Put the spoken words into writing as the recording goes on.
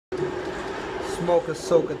Smoke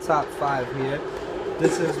Ahsoka Top 5 here.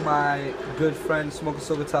 This is my good friend Smoke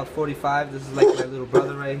Ahsoka Top 45. This is like my little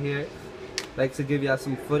brother right here. Like to give y'all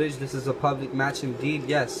some footage. This is a public match indeed.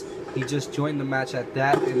 Yes, he just joined the match at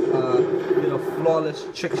that and did a flawless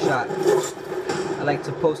trick shot. I like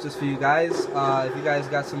to post this for you guys. If you guys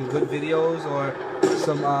got some good videos or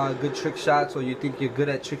some good trick shots, or you think you're good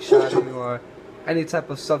at trick shotting or any type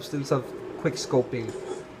of substance of quick scoping,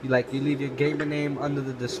 you leave your gamer name under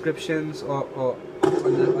the descriptions or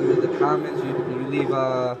under the comments. You leave if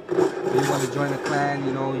you want to join a clan,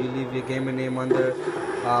 you know, you leave your gamer name under.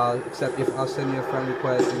 Except if I'll send you a friend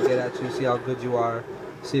request and get at you, see how good you are,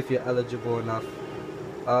 see if you're eligible enough.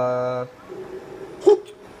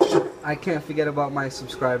 I can't forget about my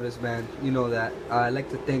subscribers, man. You know that. I like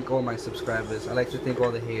to thank all my subscribers. I like to thank all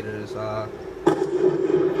the haters. I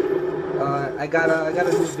got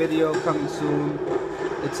a new video coming soon.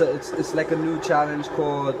 It's like a new challenge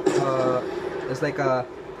called it's like how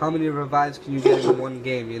many revives can you get in one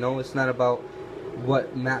game, you know? It's not about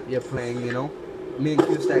what map you're playing, you know? Me and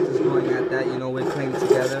Q-Stacks is going at that, you know, we're playing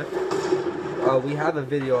together. We have a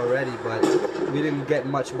video already, but we didn't get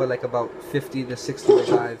much but like about 50 to 60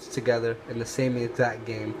 revives together in the same exact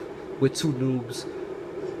game with two noobs.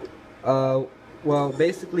 Well,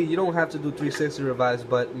 basically, you don't have to do 360 revives,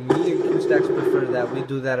 but me and Q-Stacks prefer that. We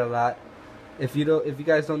do that a lot. If you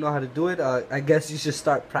guys don't know how to do it, I guess you should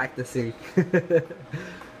start practicing.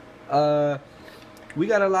 We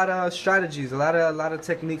got a lot of strategies, a lot of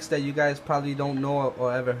techniques that you guys probably don't know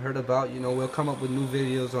or ever heard about. You know, we'll come up with new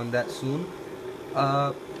videos on that soon.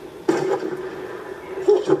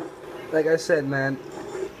 Like I said, man.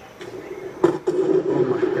 Oh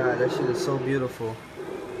my God, that shit is so beautiful.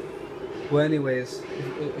 Well, anyways,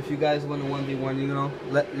 if you guys want to 1v1, you know,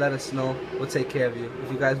 let us know. We'll take care of you.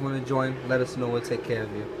 If you guys want to join, let us know. We'll take care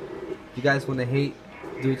of you. If you guys want to hate,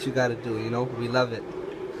 do what you gotta do. You know, we love it.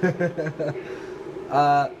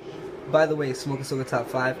 By the way, Smoke Ahsoka Top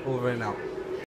 5, over and out.